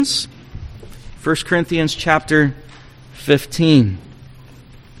1 Corinthians chapter 15.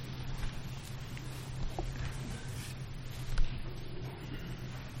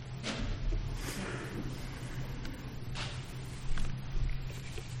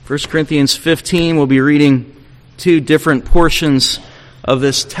 First Corinthians 15, we'll be reading two different portions of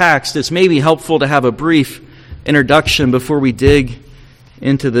this text. It's maybe helpful to have a brief introduction before we dig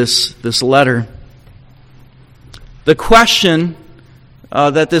into this letter. The question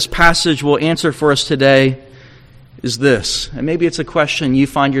that this passage will answer for us today is this, and maybe it's a question you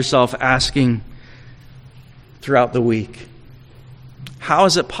find yourself asking throughout the week. How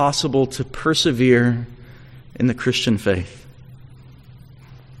is it possible to persevere in the Christian faith?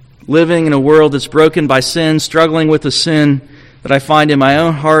 Living in a world that's broken by sin, struggling with the sin that I find in my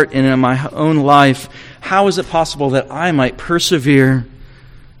own heart and in my own life, how is it possible that I might persevere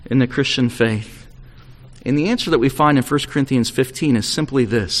in the Christian faith? And the answer that we find in 1 Corinthians 15 is simply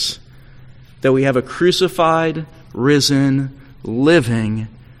this, that we have a crucified, risen, living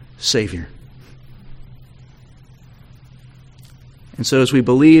Savior. And so as we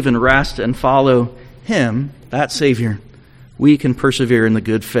believe and rest and follow Him, that Savior, we can persevere in the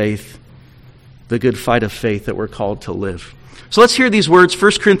good faith, the good fight of faith that we're called to live. So let's hear these words.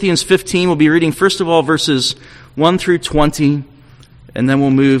 1 Corinthians 15, we'll be reading first of all verses 1 through 20, and then we'll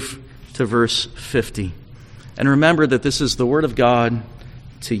move to verse 50. And remember that this is the Word of God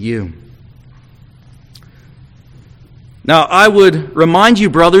to you. Now I would remind you,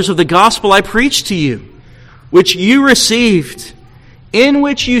 brothers, of the gospel I preached to you, which you received, in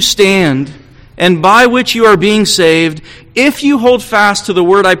which you stand, and by which you are being saved, if you hold fast to the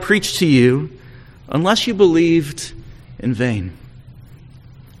word I preached to you, unless you believed in vain.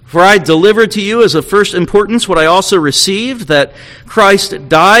 For I delivered to you as of first importance what I also received, that Christ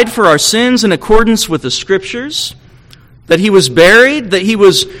died for our sins in accordance with the Scriptures, that He was buried, that He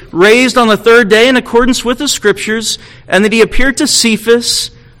was raised on the third day in accordance with the Scriptures, and that He appeared to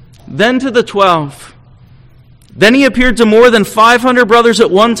Cephas, then to the 12. Then He appeared to more than 500 brothers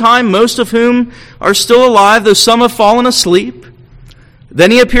at one time, most of whom are still alive, though some have fallen asleep.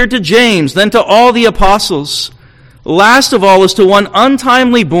 Then He appeared to James, then to all the apostles. Last of all, as to one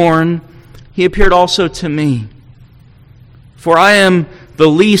untimely born, He appeared also to me. For I am the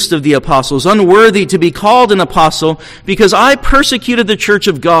least of the apostles, unworthy to be called an apostle, because I persecuted the church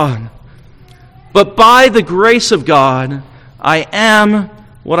of God. But by the grace of God, I am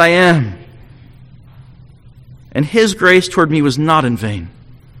what I am. And His grace toward me was not in vain.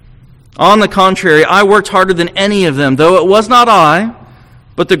 On the contrary, I worked harder than any of them, though it was not I,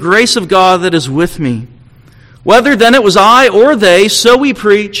 but the grace of God that is with me. Whether then it was I or they, so we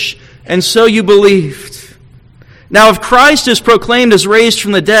preach, and so you believed. Now if Christ is proclaimed as raised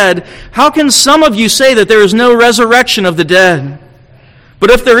from the dead, how can some of you say that there is no resurrection of the dead?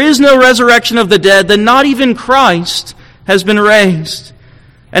 But if there is no resurrection of the dead, then not even Christ has been raised.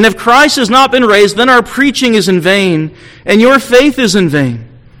 And if Christ has not been raised, then our preaching is in vain, and your faith is in vain.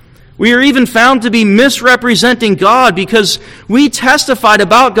 We are even found to be misrepresenting God, because we testified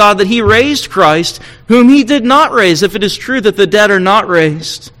about God that He raised Christ, whom He did not raise, if it is true that the dead are not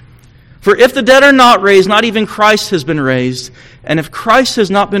raised. For if the dead are not raised, not even Christ has been raised. And if Christ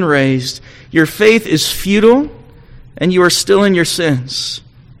has not been raised, your faith is futile, and you are still in your sins.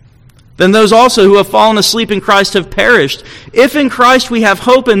 Then those also who have fallen asleep in Christ have perished. If in Christ we have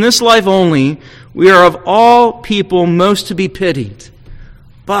hope in this life only, we are of all people most to be pitied.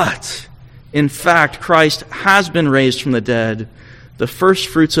 But, in fact, Christ has been raised from the dead, the first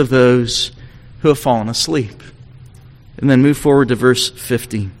fruits of those who have fallen asleep. And then move forward to verse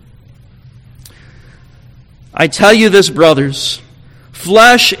 50. I tell you this, brothers,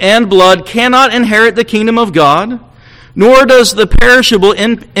 flesh and blood cannot inherit the kingdom of God, nor does the perishable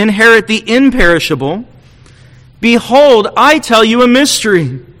inherit the imperishable. Behold, I tell you a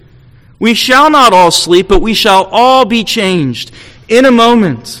mystery. We shall not all sleep, but we shall all be changed. In a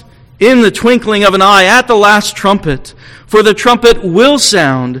moment, in the twinkling of an eye, at the last trumpet. For the trumpet will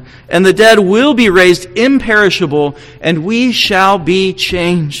sound, and the dead will be raised imperishable, and we shall be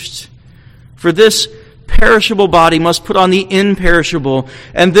changed. For this perishable body must put on the imperishable,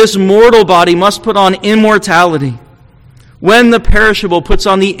 and this mortal body must put on immortality. When the perishable puts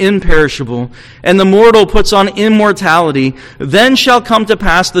on the imperishable, and the mortal puts on immortality, then shall come to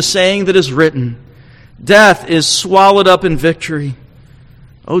pass the saying that is written, Death is swallowed up in victory.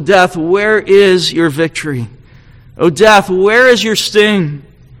 O death, where is your victory? O death, where is your sting?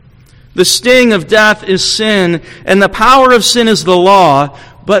 The sting of death is sin, and the power of sin is the law.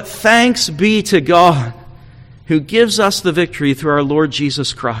 But thanks be to God, who gives us the victory through our Lord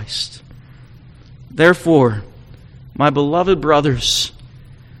Jesus Christ. Therefore, my beloved brothers,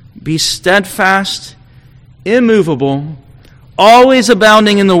 be steadfast, immovable, always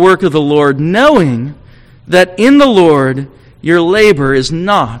abounding in the work of the Lord, knowing that in the Lord your labor is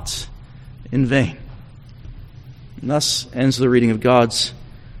not in vain." And thus ends the reading of God's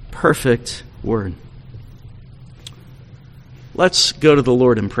perfect word. Let's go to the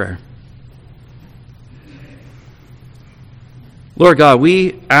Lord in prayer. Lord God,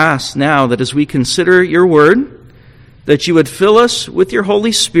 we ask now that as we consider your word, that you would fill us with your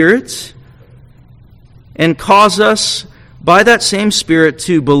Holy Spirit and cause us by that same Spirit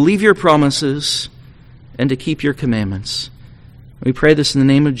to believe your promises and to keep your commandments. We pray this in the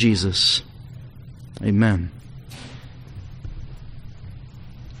name of Jesus. Amen.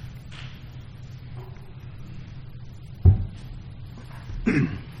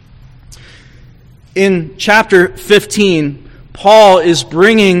 In chapter 15, Paul is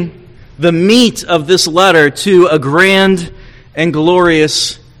bringing the meat of this letter to a grand and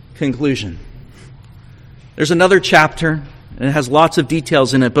glorious conclusion. There's another chapter, and it has lots of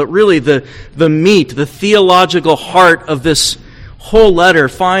details in it, but really the meat, the theological heart of this whole letter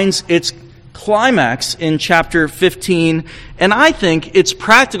finds its climax in chapter 15, and I think its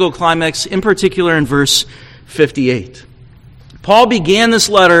practical climax in particular in verse 58. Paul began this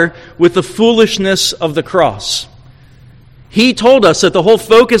letter with the foolishness of the cross. He told us that the whole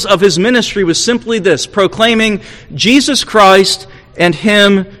focus of his ministry was simply this: proclaiming Jesus Christ and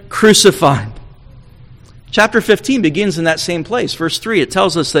Him crucified. Chapter 15 begins in that same place. Verse 3, it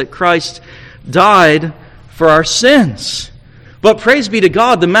tells us that Christ died for our sins. But praise be to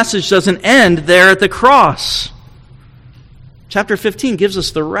God, the message doesn't end there at the cross. Chapter 15 gives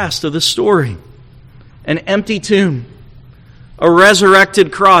us the rest of the story. An empty tomb, a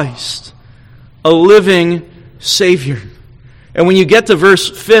resurrected Christ, a living Savior. And when you get to verse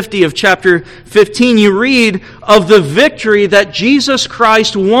 50 of chapter 15, you read of the victory that Jesus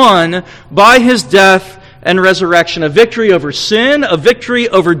Christ won by His death and resurrection. A victory over sin, a victory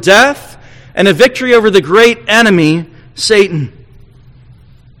over death, and a victory over the great enemy, Satan.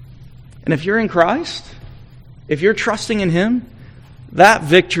 And if you're in Christ, if you're trusting in Him, that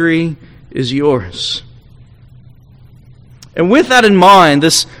victory is yours. And with that in mind,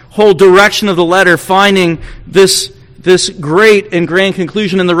 this whole direction of the letter, finding this great and grand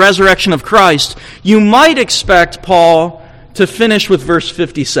conclusion in the resurrection of Christ, you might expect Paul to finish with verse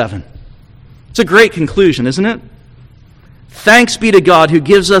 57. It's a great conclusion, isn't it? Thanks be to God who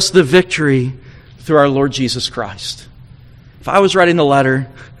gives us the victory through our Lord Jesus Christ. If I was writing the letter,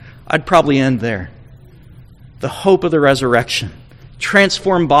 I'd probably end there. The hope of the resurrection.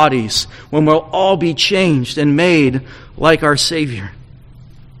 Transformed bodies when we'll all be changed and made like our Savior.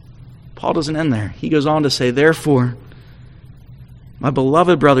 Paul doesn't end there. He goes on to say, therefore, my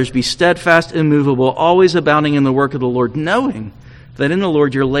beloved brothers, be steadfast, immovable, always abounding in the work of the Lord, knowing that in the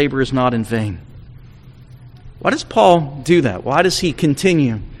Lord your labor is not in vain. Why does Paul do that? Why does he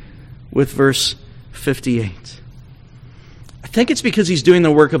continue with verse 58? I think it's because he's doing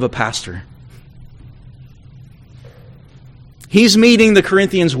the work of a pastor. He's meeting the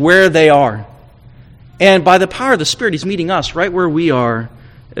Corinthians where they are. And by the power of the Spirit, he's meeting us right where we are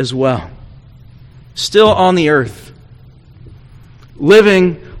as well. Still on the earth.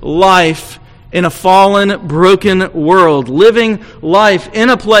 Living life in a fallen, broken world. Living life in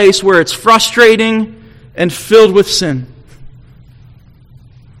a place where it's frustrating and filled with sin.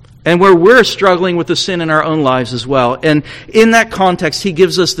 And where we're struggling with the sin in our own lives as well. And in that context, he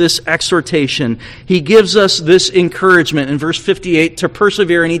gives us this exhortation. He gives us this encouragement in verse 58 to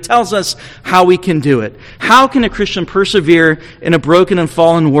persevere, and he tells us how we can do it. How can a Christian persevere in a broken and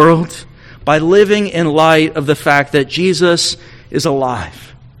fallen world? By living in light of the fact that Jesus is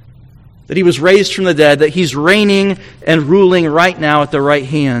alive. That he was raised from the dead, that he's reigning and ruling right now at the right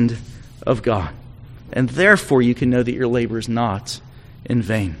hand of God. And therefore you can know that your labor is not in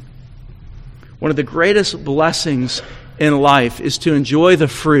vain. One of the greatest blessings in life is to enjoy the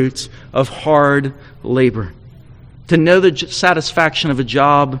fruit of hard labor. To know the satisfaction of a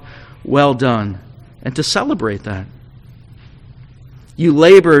job well done. And to celebrate that. You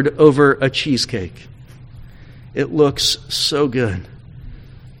labored over a cheesecake. It looks so good.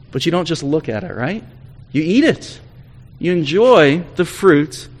 But you don't just look at it, right? You eat it. You enjoy the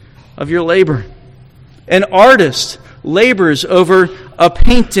fruit of your labor. An artist labors over a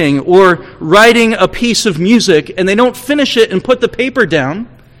painting or writing a piece of music, and they don't finish it and put the paper down.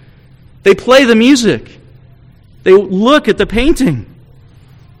 They play the music. They look at the painting.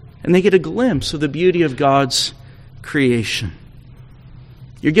 And they get a glimpse of the beauty of God's creation.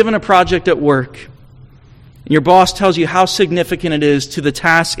 You're given a project at work. and your boss tells you how significant it is to the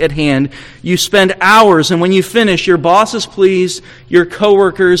task at hand, you spend hours, and when you finish, your boss is pleased, your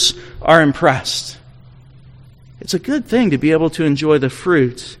coworkers are impressed. It's a good thing to be able to enjoy the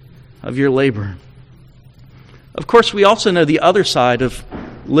fruit of your labor. Of course, we also know the other side of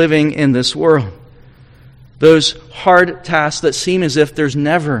living in this world. Those hard tasks that seem as if there's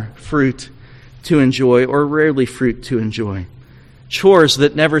never fruit to enjoy, or rarely fruit to enjoy. Chores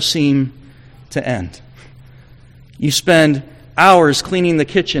that never seem to end. You spend hours cleaning the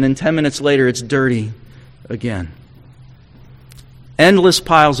kitchen, and 10 minutes later it's dirty again. Endless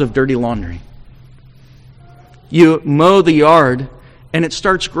piles of dirty laundry. You mow the yard, and it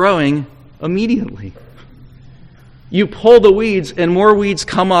starts growing immediately. You pull the weeds, and more weeds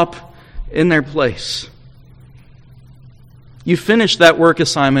come up in their place. You finish that work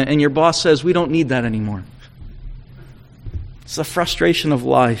assignment, and your boss says, "We don't need that anymore." It's the frustration of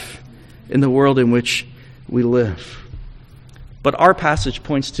life in the world in which we live. But our passage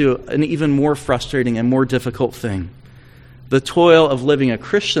points to an even more frustrating and more difficult thing: the toil of living a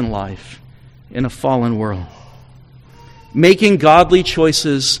Christian life in a fallen world. Making godly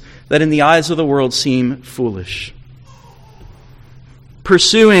choices that in the eyes of the world seem foolish.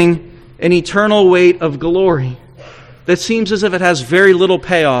 Pursuing an eternal weight of glory that seems as if it has very little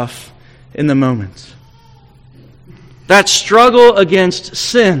payoff in the moment. That struggle against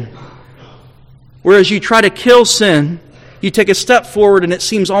sin, whereas you try to kill sin, you take a step forward and it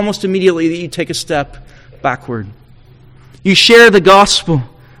seems almost immediately that you take a step backward. You share the gospel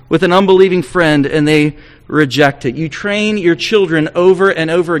with an unbelieving friend and they reject it. You train your children over and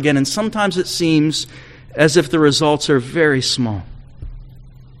over again, and sometimes it seems as if the results are very small.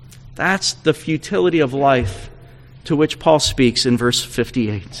 That's the futility of life to which Paul speaks in verse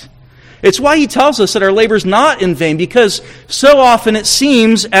 58. It's why he tells us that our labor is not in vain, because so often it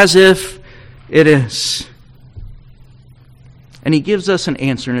seems as if it is. And he gives us an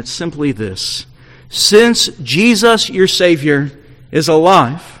answer, and it's simply this: since Jesus, your Savior, is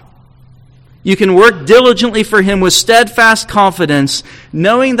alive, you can work diligently for him with steadfast confidence,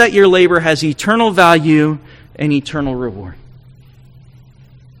 knowing that your labor has eternal value and eternal reward.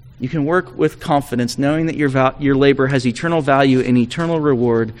 You can work with confidence, knowing that your labor has eternal value and eternal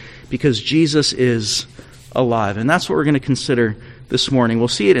reward, because Jesus is alive. And that's what we're going to consider this morning. We'll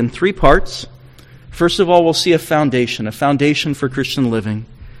see it in 3 parts. First of all, we'll see a foundation for Christian living.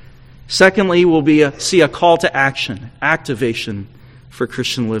 Secondly, we'll see a call to action, activation for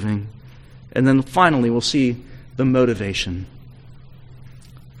Christian living. And then finally, we'll see the motivation.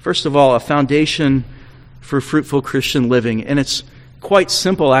 First of all, a foundation for fruitful Christian living. And it's quite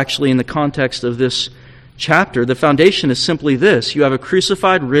simple, actually, in the context of this chapter. The foundation is simply this: you have a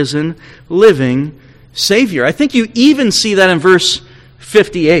crucified, risen, living Savior. I think you even see that in verse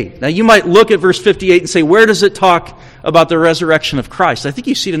 58. Now, you might look at verse 58 and say, where does it talk about the resurrection of Christ? I think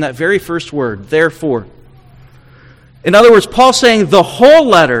you see it in that very first word, therefore. In other words, Paul's saying the whole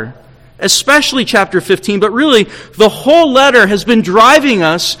letter, especially chapter 15, but really the whole letter has been driving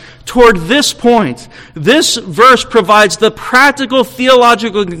us toward this point. This verse provides the practical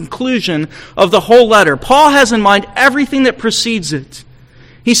theological conclusion of the whole letter. Paul has in mind everything that precedes it.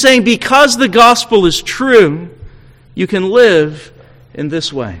 He's saying because the gospel is true, you can live in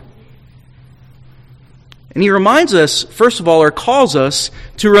this way. And he reminds us, first of all, or calls us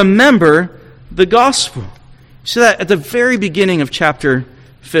to remember the gospel. You see that at the very beginning of chapter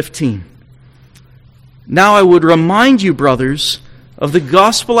 15. Now I would remind you, brothers, of the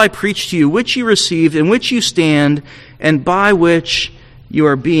gospel I preached to you, which you received, in which you stand, and by which you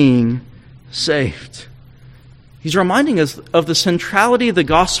are being saved. He's reminding us of the centrality of the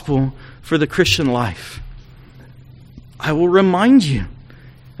gospel for the Christian life. I will remind you.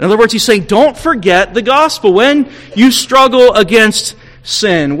 In other words, he's saying, don't forget the gospel. When you struggle against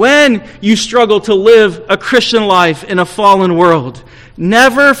sin, when you struggle to live a Christian life in a fallen world,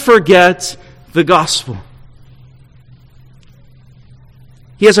 never forget the gospel.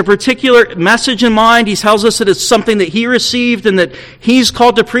 He has a particular message in mind. He tells us that it's something that he received and that he's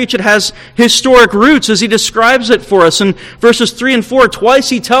called to preach. It has historic roots as he describes it for us. In verses 3 and 4, twice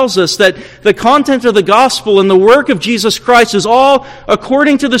he tells us that the content of the gospel and the work of Jesus Christ is all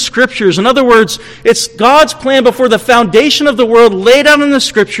according to the Scriptures. In other words, it's God's plan before the foundation of the world, laid out in the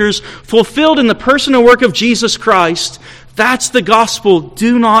Scriptures, fulfilled in the person and work of Jesus Christ. That's the gospel.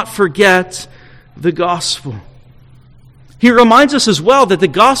 Do not forget the gospel. He reminds us as well that the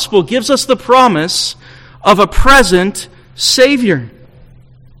gospel gives us the promise of a present Savior.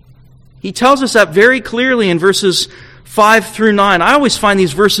 He tells us that very clearly in verses 5 through 9. I always find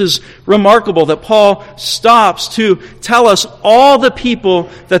these verses remarkable that Paul stops to tell us all the people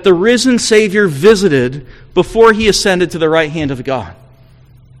that the risen Savior visited before he ascended to the right hand of God.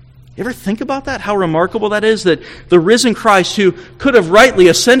 You ever think about that? How remarkable that is, that the risen Christ, who could have rightly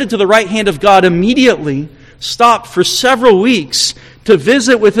ascended to the right hand of God immediately, stopped for several weeks to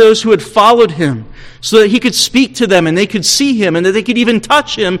visit with those who had followed him so that he could speak to them and they could see him and that they could even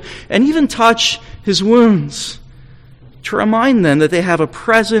touch him and even touch his wounds. To remind them that they have a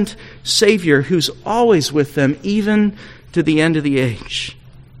present Savior who's always with them, even to the end of the age.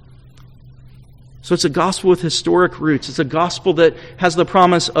 So it's a gospel with historic roots. It's a gospel that has the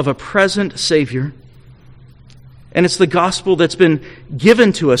promise of a present Savior. And it's the gospel that's been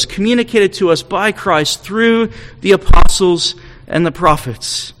given to us, communicated to us by Christ through the apostles and the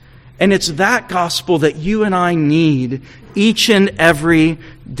prophets. And it's that gospel that you and I need each and every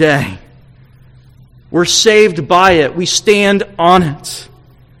day. We're saved by it. We stand on it.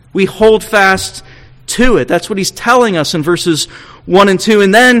 We hold fast to it. That's what he's telling us in verses 1 and 2.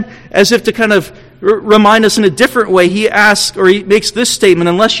 And then, as if to kind of remind us in a different way, he asks, or he makes this statement,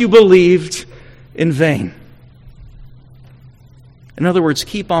 unless you believed in vain. In other words,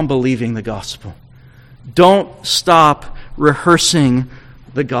 keep on believing the gospel. Don't stop rehearsing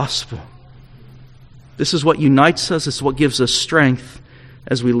the gospel. This is what unites us. It's what gives us strength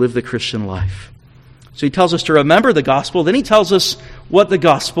as we live the Christian life. So he tells us to remember the gospel. Then he tells us what the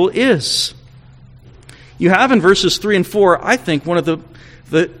gospel is. You have in verses 3 and 4, I think, one of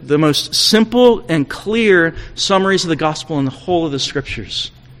the most simple and clear summaries of the gospel in the whole of the Scriptures.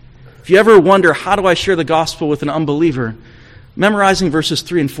 If you ever wonder, how do I share the gospel with an unbeliever? Memorizing verses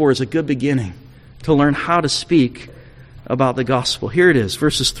 3 and 4 is a good beginning to learn how to speak about the gospel. Here it is,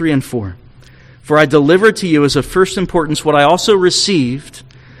 verses 3 and 4. For I delivered to you as of first importance what I also received,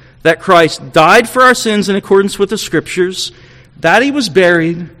 that Christ died for our sins in accordance with the Scriptures, that he was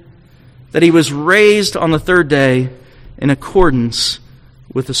buried, that he was raised on the third day in accordance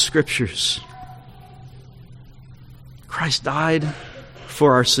with the Scriptures. Christ died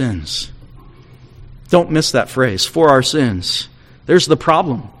for our sins. Don't miss that phrase, for our sins. There's the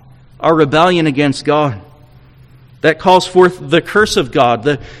problem, our rebellion against God. That calls forth the curse of God,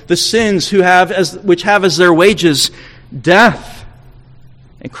 the sins which have as their wages death.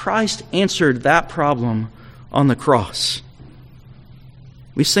 And Christ answered that problem on the cross.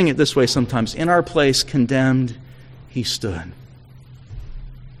 We sing it this way sometimes. In our place, condemned, he stood.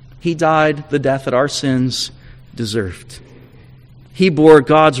 He died the death that our sins deserved. He bore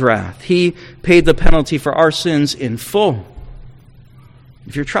God's wrath. He paid the penalty for our sins in full.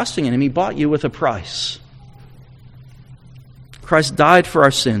 If you're trusting in him, he bought you with a price. Christ died for our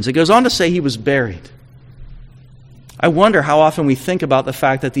sins. It goes on to say he was buried. I wonder how often we think about the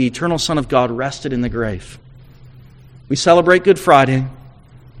fact that the eternal Son of God rested in the grave. We celebrate Good Friday.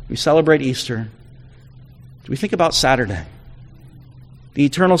 We celebrate Easter. Do we think about Saturday? The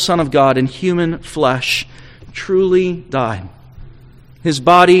eternal Son of God in human flesh truly died. His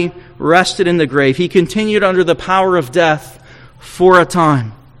body rested in the grave. He continued under the power of death for a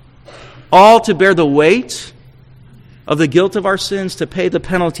time, all to bear the weight of the guilt of our sins, to pay the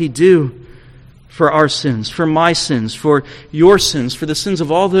penalty due for our sins, for my sins, for your sins, for the sins of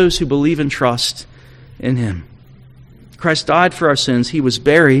all those who believe and trust in him. Christ died for our sins. He was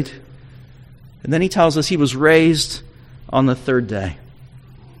buried. And then he tells us he was raised on the third day.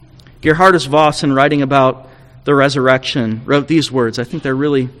 Gerhardus Voss, in writing about the resurrection, wrote these words. I think they're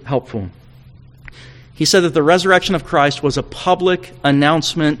really helpful. He said that the resurrection of Christ was a public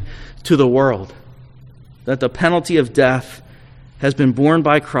announcement to the world that the penalty of death has been borne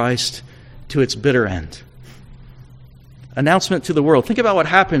by Christ to its bitter end. Announcement to the world. Think about what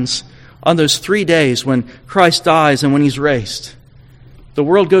happens on those 3 days when Christ dies and when he's raised. The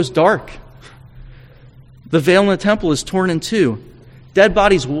world goes dark. The veil in the temple is torn in two. Dead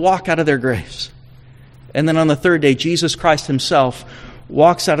bodies walk out of their graves. And then on the third day, Jesus Christ himself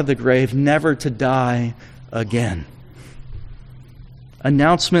walks out of the grave, never to die again.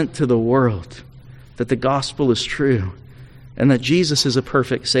 Announcement to the world that the gospel is true and that Jesus is a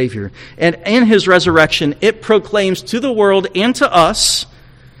perfect Savior. And in his resurrection, it proclaims to the world and to us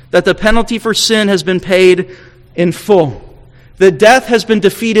that the penalty for sin has been paid in full. The death has been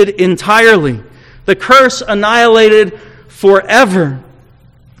defeated entirely. The curse annihilated forever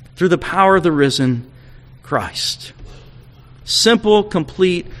through the power of the risen Christ. Simple,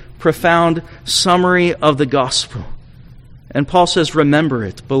 complete, profound summary of the gospel. And Paul says, remember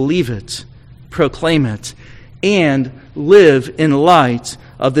it, believe it, proclaim it, and live in light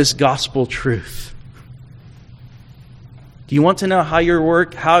of this gospel truth. Do you want to know how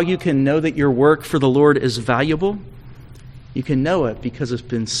you can know that your work for the Lord is valuable? You can know it because it's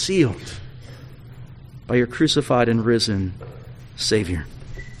been sealed by your crucified and risen Savior.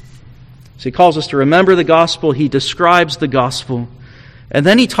 So he calls us to remember the gospel. He describes the gospel. And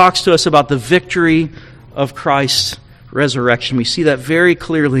then he talks to us about the victory of Christ's resurrection. We see that very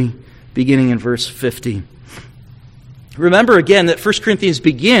clearly beginning in verse 50. Remember again that 1 Corinthians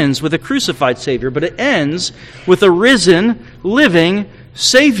begins with a crucified Savior, but it ends with a risen, living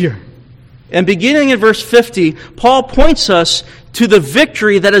Savior. And beginning in verse 50, Paul points us to the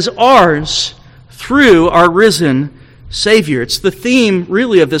victory that is ours through our risen Savior. It's the theme,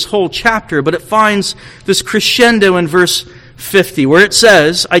 really, of this whole chapter, but it finds this crescendo in verse 50, where it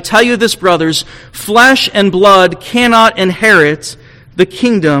says, I tell you this, brothers, flesh and blood cannot inherit the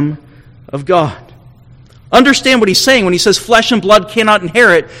kingdom of God. Understand what he's saying when he says flesh and blood cannot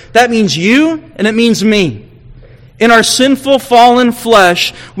inherit. That means you and it means me. In our sinful, fallen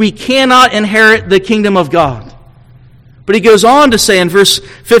flesh, we cannot inherit the kingdom of God. But he goes on to say in verse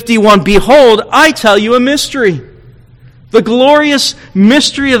 51, behold, I tell you a mystery. The glorious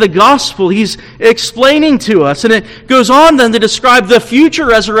mystery of the gospel he's explaining to us. And it goes on then to describe the future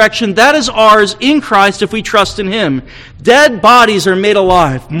resurrection that is ours in Christ if we trust in Him. Dead bodies are made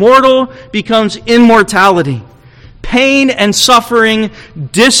alive. Mortal becomes immortality. Pain and suffering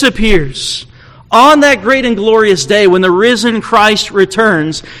disappears. On that great and glorious day when the risen Christ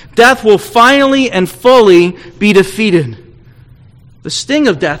returns, death will finally and fully be defeated. The sting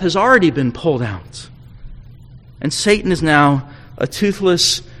of death has already been pulled out. And Satan is now a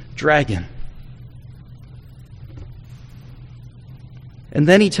toothless dragon. And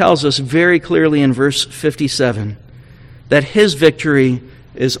then he tells us very clearly in verse 57 that his victory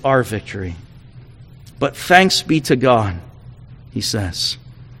is our victory. But thanks be to God, he says,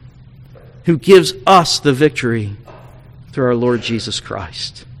 who gives us the victory through our Lord Jesus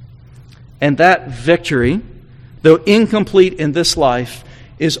Christ. And that victory, though incomplete in this life,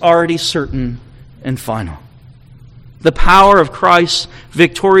 is already certain and final. The power of Christ's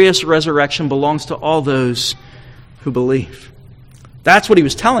victorious resurrection belongs to all those who believe. That's what he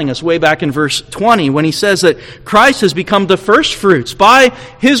was telling us way back in verse 20 when he says that Christ has become the first fruits. By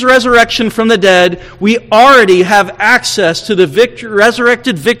his resurrection from the dead, we already have access to the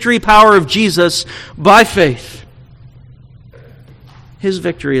resurrected victory power of Jesus by faith. His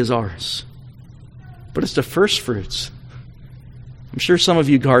victory is ours. But it's the first fruits. I'm sure some of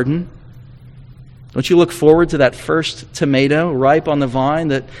you garden. Don't you look forward to that first tomato ripe on the vine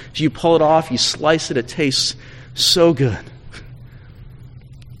that as you pull it off, you slice it, it tastes so good.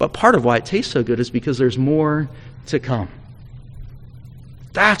 But part of why it tastes so good is because there's more to come.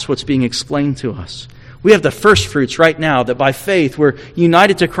 That's what's being explained to us. We have the first fruits right now that by faith we're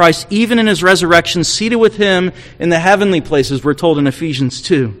united to Christ even in His resurrection, seated with Him in the heavenly places, we're told in Ephesians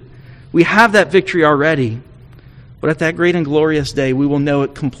 2. We have that victory already. But at that great and glorious day, we will know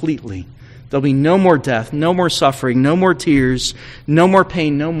it completely. There'll be no more death, no more suffering, no more tears, no more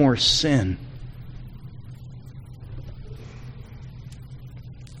pain, no more sin.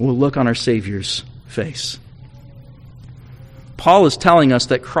 We'll look on our Savior's face. Paul is telling us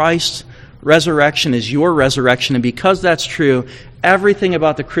that Christ's resurrection is your resurrection, and because that's true, everything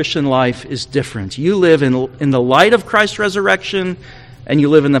about the Christian life is different. You live in the light of Christ's resurrection, and you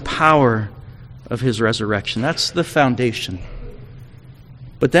live in the power of His resurrection. That's the foundation.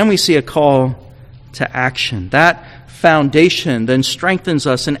 But then we see a call to action. That foundation then strengthens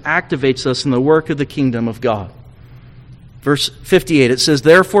us and activates us in the work of the kingdom of God. Verse 58, it says,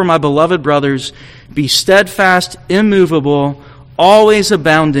 therefore, my beloved brothers, be steadfast, immovable, always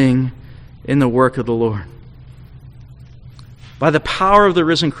abounding in the work of the Lord. By the power of the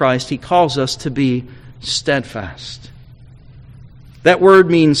risen Christ, He calls us to be steadfast. That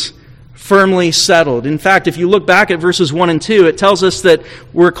word means firmly settled. In fact, if you look back at verses 1 and 2, it tells us that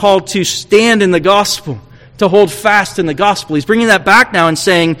we're called to stand in the gospel, to hold fast in the gospel. He's bringing that back now and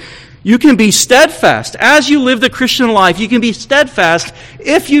saying, you can be steadfast. As you live the Christian life, you can be steadfast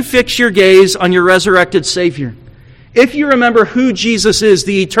if you fix your gaze on your resurrected Savior. If you remember who Jesus is,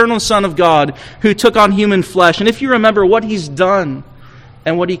 the eternal Son of God who took on human flesh, and if you remember what He's done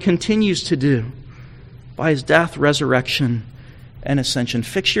and what He continues to do by His death, resurrection, and ascension,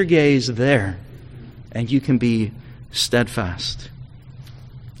 fix your gaze there, and you can be steadfast.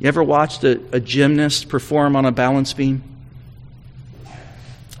 You ever watched a gymnast perform on a balance beam?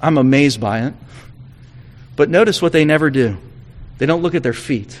 I'm amazed by it. But notice what they never do. They don't look at their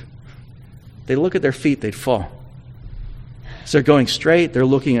feet. They look at their feet, they'd fall. So they're going straight, they're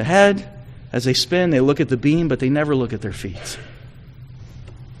looking ahead. As they spin, they look at the beam, but they never look at their feet.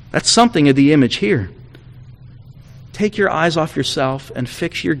 That's something of the image here. Take your eyes off yourself and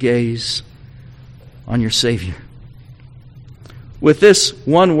fix your gaze on your Savior. with this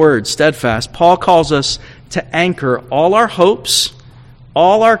one word, steadfast, Paul calls us to anchor all our hopes,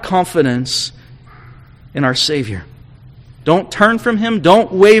 all our confidence in our Savior. Don't turn from Him.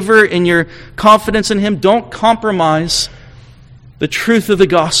 Don't waver in your confidence in Him. Don't compromise the truth of the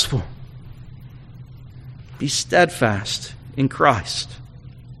gospel. Be steadfast in Christ.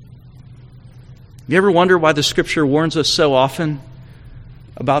 You ever wonder why the Scripture warns us so often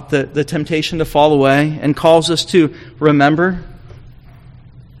about the temptation to fall away and calls us to remember?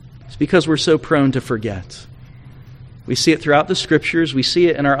 It's because we're so prone to forget. We see it throughout the Scriptures. We see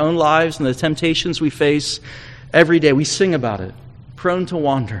it in our own lives and the temptations we face every day. We sing about it. Prone to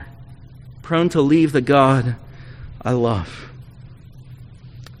wander. Prone to leave the God I love.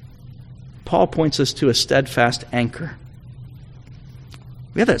 Paul points us to a steadfast anchor.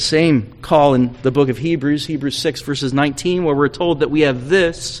 We have that same call in the book of Hebrews 6 verses 19, where we're told that we have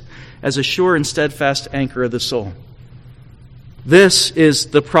this as a sure and steadfast anchor of the soul. This is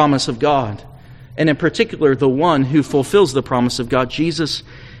the promise of God, and in particular, the one who fulfills the promise of God, Jesus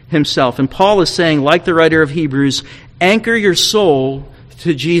Himself. And Paul is saying, like the writer of Hebrews, anchor your soul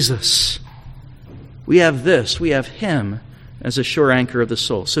to Jesus. We have this, we have Him as a sure anchor of the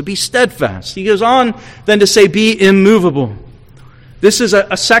soul. So be steadfast. He goes on then to say, be immovable. This is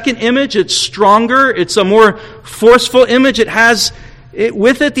a second image. It's stronger. It's a more forceful image. It has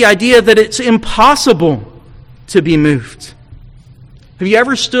with it the idea that it's impossible to be moved. Have you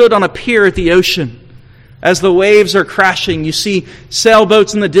ever stood on a pier at the ocean? As the waves are crashing, you see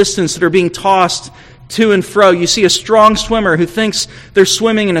sailboats in the distance that are being tossed to and fro. You see a strong swimmer who thinks they're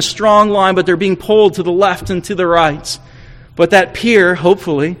swimming in a strong line, but they're being pulled to the left and to the right. But that pier,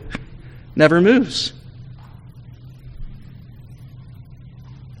 hopefully, never moves.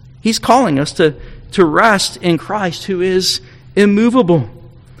 He's calling us to rest in Christ, who is immovable,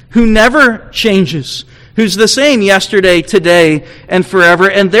 who never changes, who's the same yesterday, today, and forever.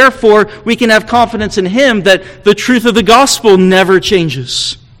 And therefore, we can have confidence in Him that the truth of the gospel never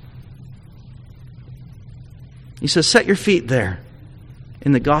changes. He says, set your feet there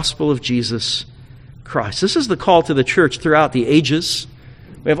in the gospel of Jesus Christ. This is the call to the church throughout the ages.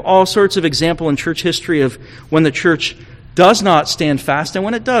 We have all sorts of example in church history of when the church does not stand fast and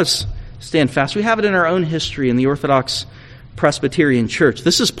when it does stand fast. We have it in our own history in the Orthodox Presbyterian Church.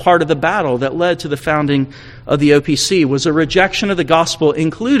 This is part of the battle that led to the founding of the OPC, was a rejection of the gospel,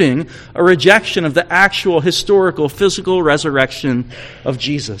 including a rejection of the actual historical physical resurrection of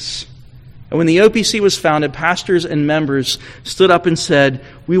Jesus. And when the OPC was founded, pastors and members stood up and said,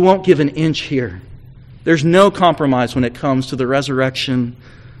 we won't give an inch here. There's no compromise when it comes to the resurrection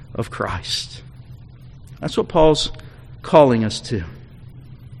of Christ. That's what Paul's calling us to.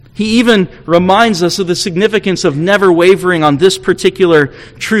 He even reminds us of the significance of never wavering on this particular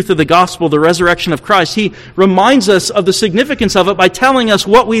truth of the gospel, the resurrection of Christ. He reminds us of the significance of it by telling us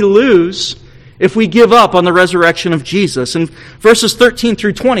what we lose if we give up on the resurrection of Jesus. In verses 13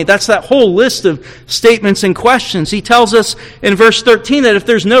 through 20, that's that whole list of statements and questions. He tells us in verse 13 that if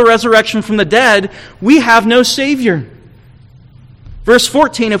there's no resurrection from the dead, we have no Savior. Verse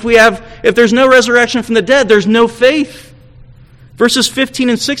 14, if there's no resurrection from the dead, there's no faith. Verses 15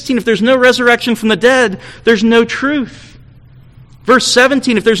 and 16, if there's no resurrection from the dead, there's no truth. Verse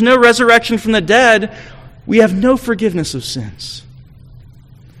 17, if there's no resurrection from the dead, we have no forgiveness of sins.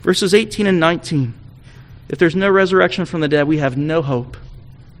 Verses 18 and 19, if there's no resurrection from the dead, we have no hope,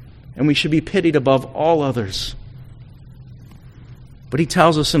 and we should be pitied above all others. But he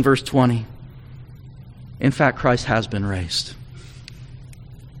tells us in verse 20, in fact, Christ has been raised.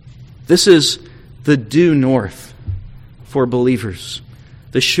 This is the due north for believers,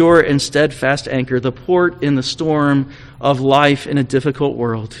 the sure and steadfast anchor, the port in the storm of life in a difficult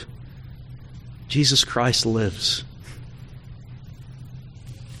world. Jesus Christ lives.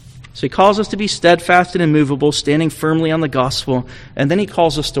 So he calls us to be steadfast and immovable, standing firmly on the gospel, and then he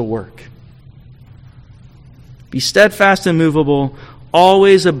calls us to work. Be steadfast and immovable,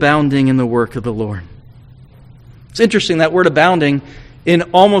 always abounding in the work of the Lord. It's interesting, that word abounding in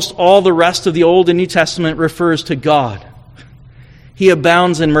almost all the rest of the Old and New Testament refers to God. He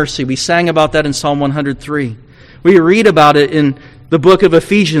abounds in mercy. We sang about that in Psalm 103. We read about it in the book of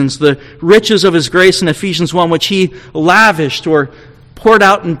Ephesians, the riches of His grace in Ephesians 1, which He lavished or poured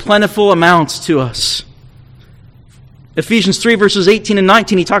out in plentiful amounts to us. Ephesians 3 verses 18 and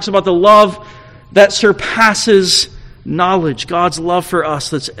 19, he talks about the love that surpasses knowledge, God's love for us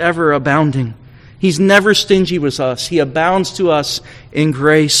that's ever abounding. He's never stingy with us. He abounds to us in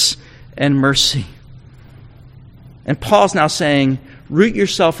grace and mercy. And Paul's now saying, root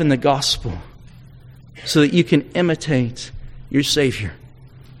yourself in the gospel so that you can imitate your Savior.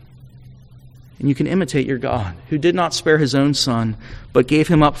 And you can imitate your God, who did not spare his own Son, but gave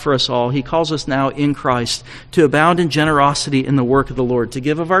him up for us all. He calls us now in Christ to abound in generosity in the work of the Lord, to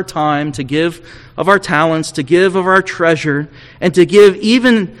give of our time, to give of our talents, to give of our treasure, and to give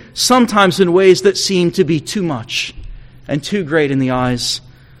even sometimes in ways that seem to be too much and too great in the eyes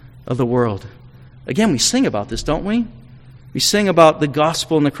of the world. Again, we sing about this, don't we? We sing about the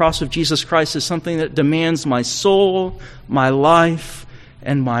gospel and the cross of Jesus Christ as something that demands my soul, my life,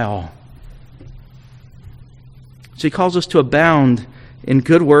 and my all. So he calls us to abound in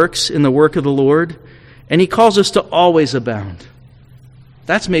good works, in the work of the Lord, and he calls us to always abound.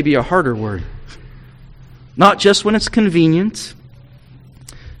 That's maybe a harder word. Not just when it's convenient,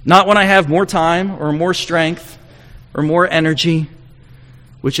 not when I have more time or more strength or more energy,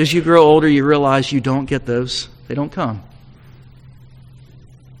 which as you grow older you realize you don't get those. They don't come.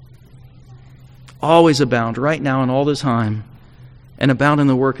 Always abound right now and all the time, and abound in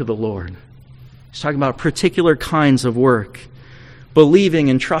the work of the Lord. He's talking about particular kinds of work. Believing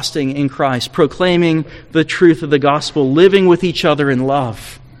and trusting in Christ, proclaiming the truth of the gospel, living with each other in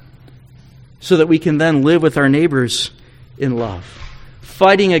love, so that we can then live with our neighbors in love.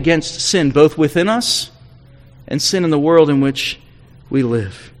 Fighting against sin, both within us and sin in the world in which we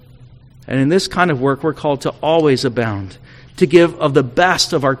live. And in this kind of work, we're called to always abound, to give of the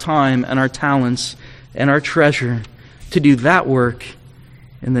best of our time and our talents and our treasure, to do that work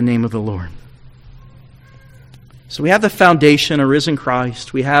in the name of the Lord. So we have the foundation, a risen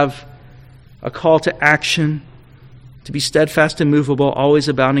Christ. We have a call to action, to be steadfast and immovable, always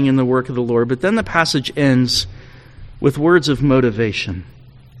abounding in the work of the Lord. But then the passage ends with words of motivation.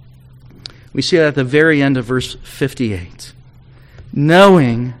 We see that at the very end of verse 58.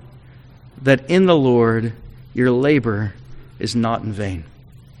 Knowing that in the Lord your labor is not in vain.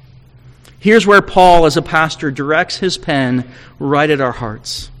 Here's where Paul, as a pastor, directs his pen right at our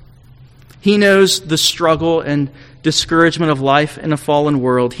hearts. He knows the struggle and discouragement of life in a fallen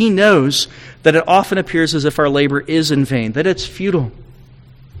world. He knows that it often appears as if our labor is in vain, that it's futile,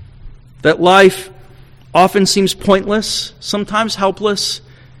 that life often seems pointless, sometimes helpless,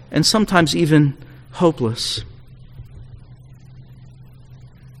 and sometimes even hopeless.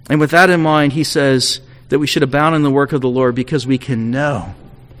 And with that in mind, he says that we should abound in the work of the Lord because we can know,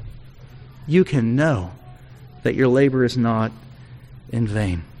 you can know that your labor is not in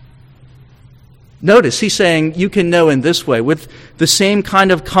vain. Notice he's saying you can know in this way, with the same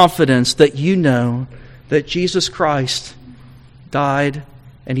kind of confidence that you know that Jesus Christ died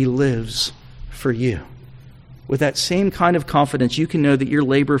and he lives for you. With that same kind of confidence, you can know that your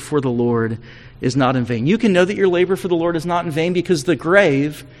labor for the Lord is not in vain. You can know that your labor for the Lord is not in vain because the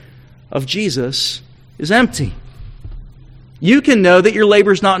grave of Jesus is empty. You can know that your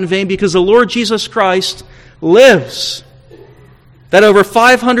labor is not in vain because the Lord Jesus Christ lives. That over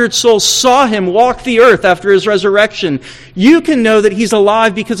 500 souls saw him walk the earth after his resurrection. You can know that he's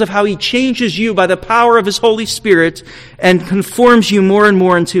alive because of how he changes you by the power of his Holy Spirit and conforms you more and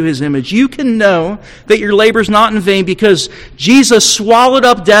more into his image. You can know that your labor is not in vain because Jesus swallowed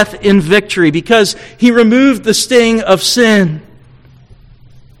up death in victory, because he removed the sting of sin,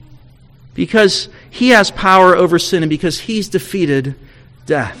 because he has power over sin, and because he's defeated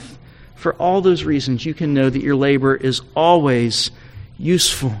death. For all those reasons, you can know that your labor is always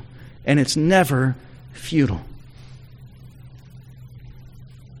useful and it's never futile.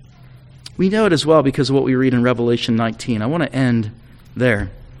 We know it as well because of what we read in Revelation 19. I want to end there.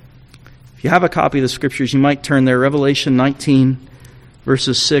 If you have a copy of the Scriptures, you might turn there. Revelation 19,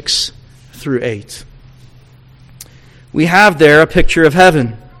 verses 6 through 8. We have there a picture of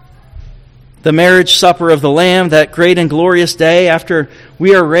heaven. The marriage supper of the Lamb, that great and glorious day after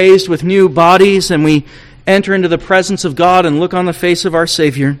we are raised with new bodies and we enter into the presence of God and look on the face of our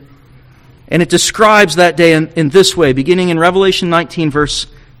Savior. And it describes that day in this way, beginning in Revelation 19, verse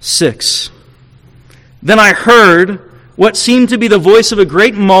 6. Then I heard what seemed to be the voice of a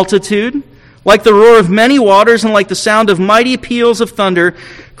great multitude, like the roar of many waters and like the sound of mighty peals of thunder,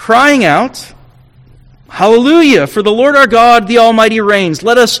 crying out, Hallelujah! For the Lord our God, the Almighty reigns.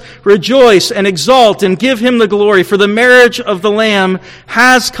 Let us rejoice and exult and give him the glory. For the marriage of the Lamb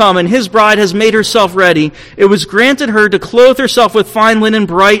has come, and his bride has made herself ready. It was granted her to clothe herself with fine linen,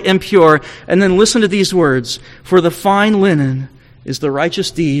 bright and pure. And then listen to these words. For the fine linen is the righteous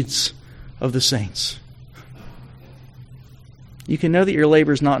deeds of the saints. You can know that your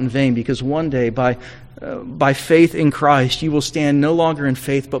labor is not in vain, because one day, by faith in Christ, you will stand no longer in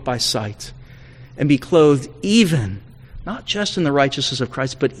faith, but by sight, and be clothed even, not just in the righteousness of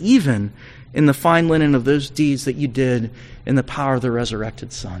Christ, but even in the fine linen of those deeds that you did in the power of the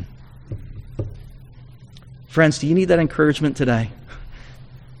resurrected Son. Friends, do you need that encouragement today?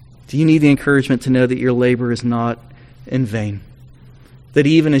 Do you need the encouragement to know that your labor is not in vain? That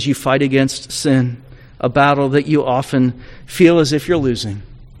even as you fight against sin, a battle that you often feel as if you're losing,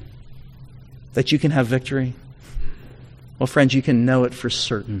 that you can have victory? Well, friends, you can know it for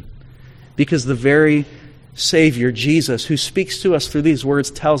certain, because the very Savior, Jesus, who speaks to us through these words,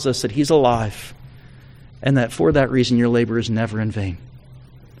 tells us that He's alive, and that for that reason your labor is never in vain.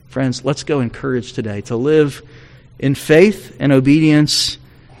 Friends, let's go encouraged today to live in faith and obedience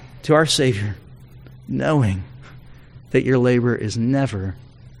to our Savior, knowing that your labor is never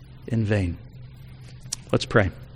in vain. Let's pray.